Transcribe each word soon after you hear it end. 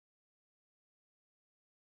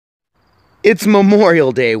It's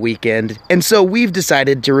Memorial Day weekend, and so we've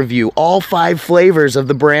decided to review all 5 flavors of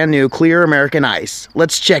the brand new Clear American Ice.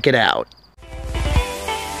 Let's check it out.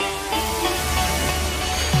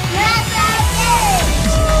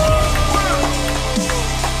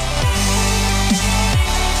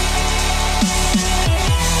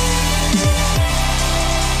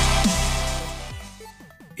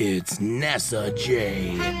 It's Nessa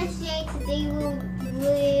J. Hi, Nessa J.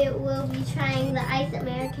 Today we will be trying the Ice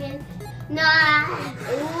American.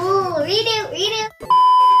 Read it.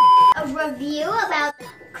 A review about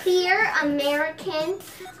Clear American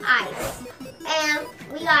Ice. And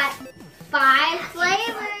we got 5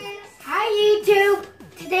 flavors. Hi, YouTube.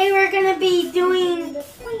 Today we're going to be doing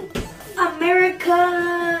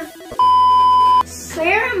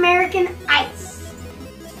Clear American Ice.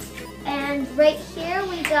 And right here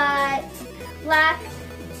we got black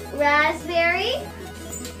raspberry,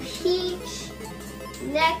 peach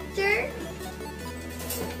nectar,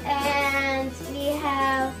 and we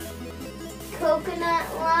have coconut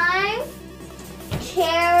lime,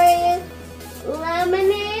 cherry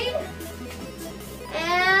lemonade,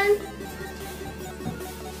 and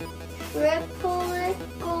triple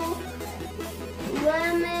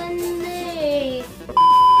lemonade.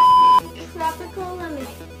 Tropical lemonade.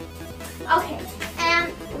 Okay,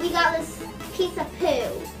 and we got this piece of poo.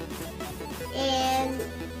 And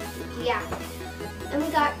yeah. And we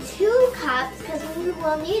got 2 cups because we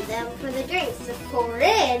will need them for the drinks to pour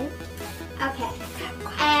in. Okay.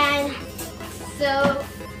 And so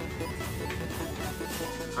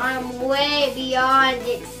I'm way beyond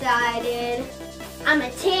excited. I'm a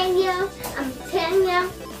 10-yo.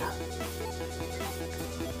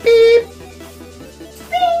 Beep.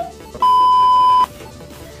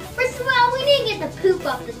 First of all, we didn't get the poop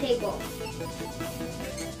off the table.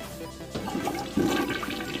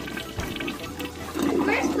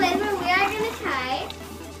 First flavor we are going to try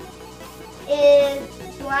is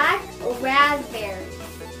black raspberry.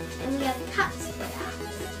 And we have cups for that.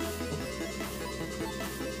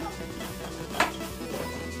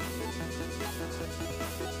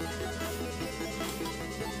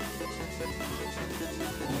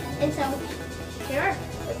 And so, here,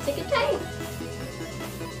 let's take a taste.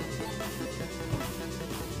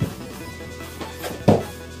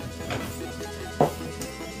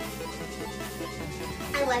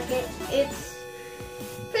 I like it. It's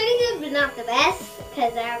pretty good, but not the best,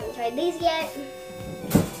 because I haven't tried these yet.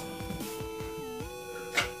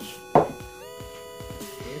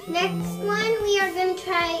 Next one we are going to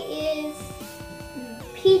try is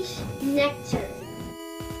peach nectar.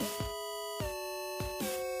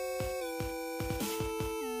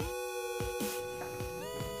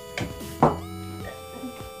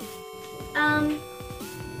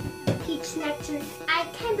 Peach nectar, I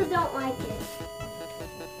kind of don't like it.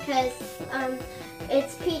 Because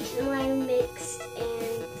it's peach and lime mixed,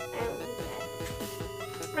 and I don't like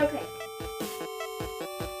that. Okay.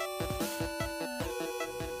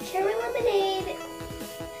 Cherry lemonade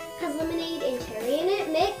has lemonade and cherry in it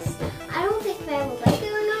mixed. I don't think if I will like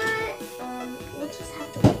it or not. We'll just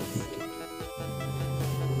have to wait and see.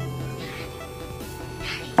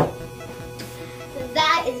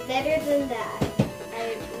 That is better than that. I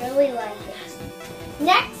really like it.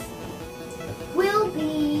 Next will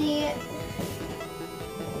be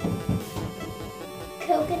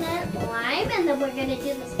coconut lime, and then we're gonna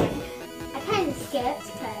do this one. I kind of skipped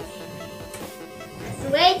because that's the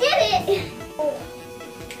way I did it.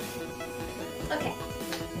 Okay.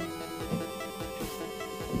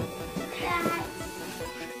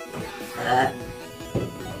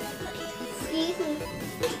 Excuse me.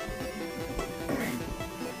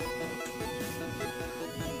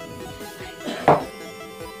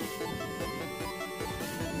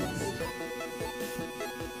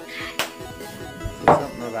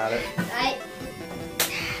 Something about it.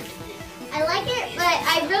 I like it, but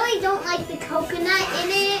I really don't like the coconut in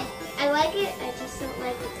it. I like it, I just don't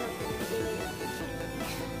like the coconut in it.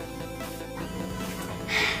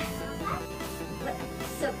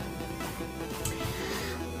 So,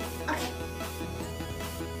 okay.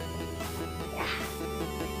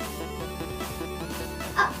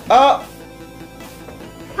 Oh!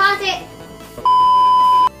 Pause it.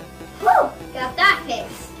 Whew, got that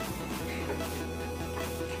fixed.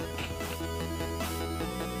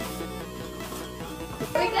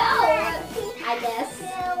 Here we go, I guess.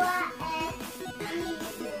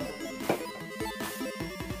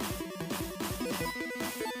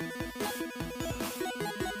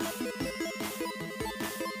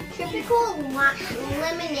 Tropical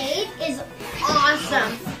lemonade is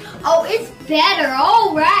awesome. Oh, it's better.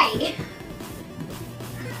 All right.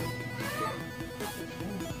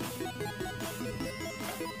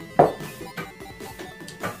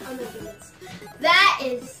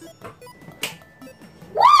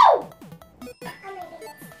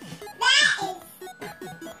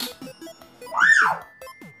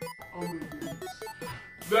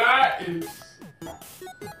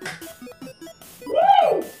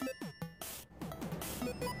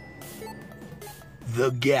 The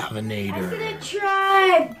I'm Gavinator. gonna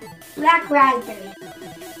try black raspberry.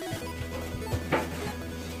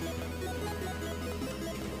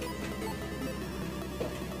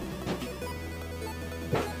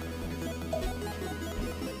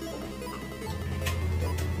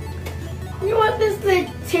 You know what? This lid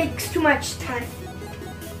takes too much time.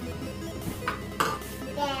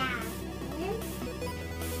 Yeah.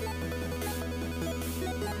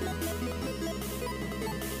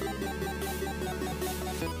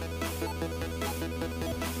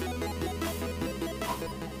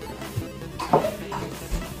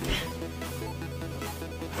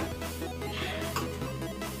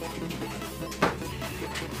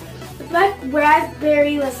 The black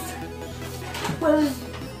raspberry was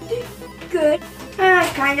good.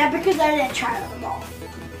 Kinda, because I didn't try them all.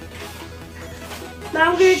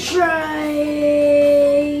 Now I'm gonna try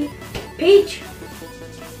peach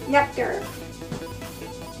nectar.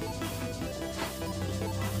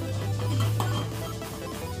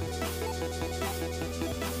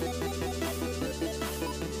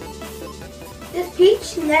 This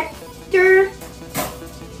peach nectar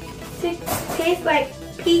tastes like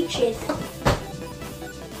peaches.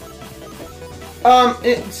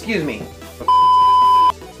 Excuse me.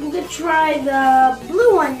 I'm gonna try the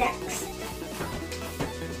blue one next.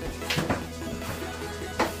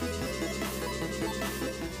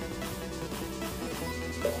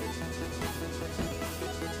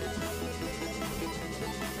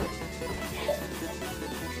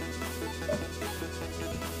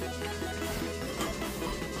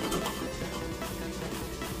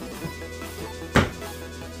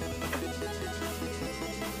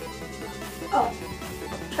 Oh,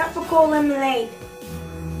 tropical lemonade.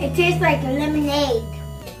 It tastes like lemonade.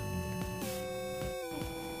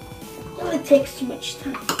 Oh, it takes too much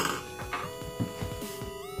time.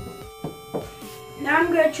 Now I'm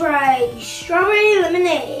gonna try strawberry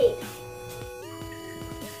lemonade.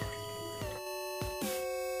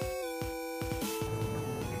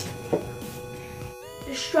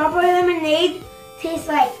 The strawberry lemonade tastes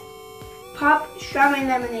like pop strawberry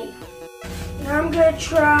lemonade. Now I'm gonna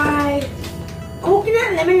try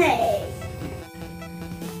coconut lemonade.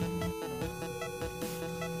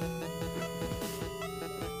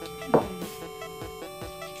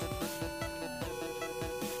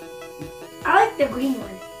 I like the green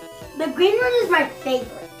one. The green one is my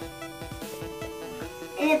favorite.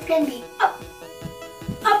 And it's gonna be up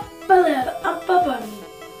above me.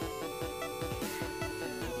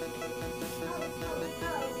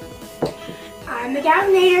 I'm the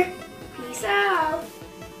Gavinator. Peace out.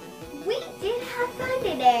 We did have fun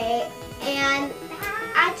today, and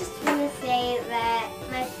I just want to say that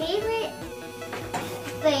my favorite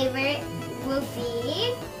flavor will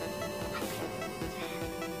be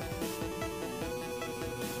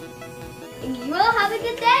and you all have a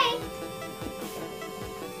good day.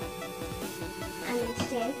 I'm going to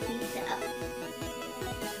say peace out.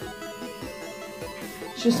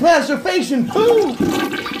 She smashed her face in poo!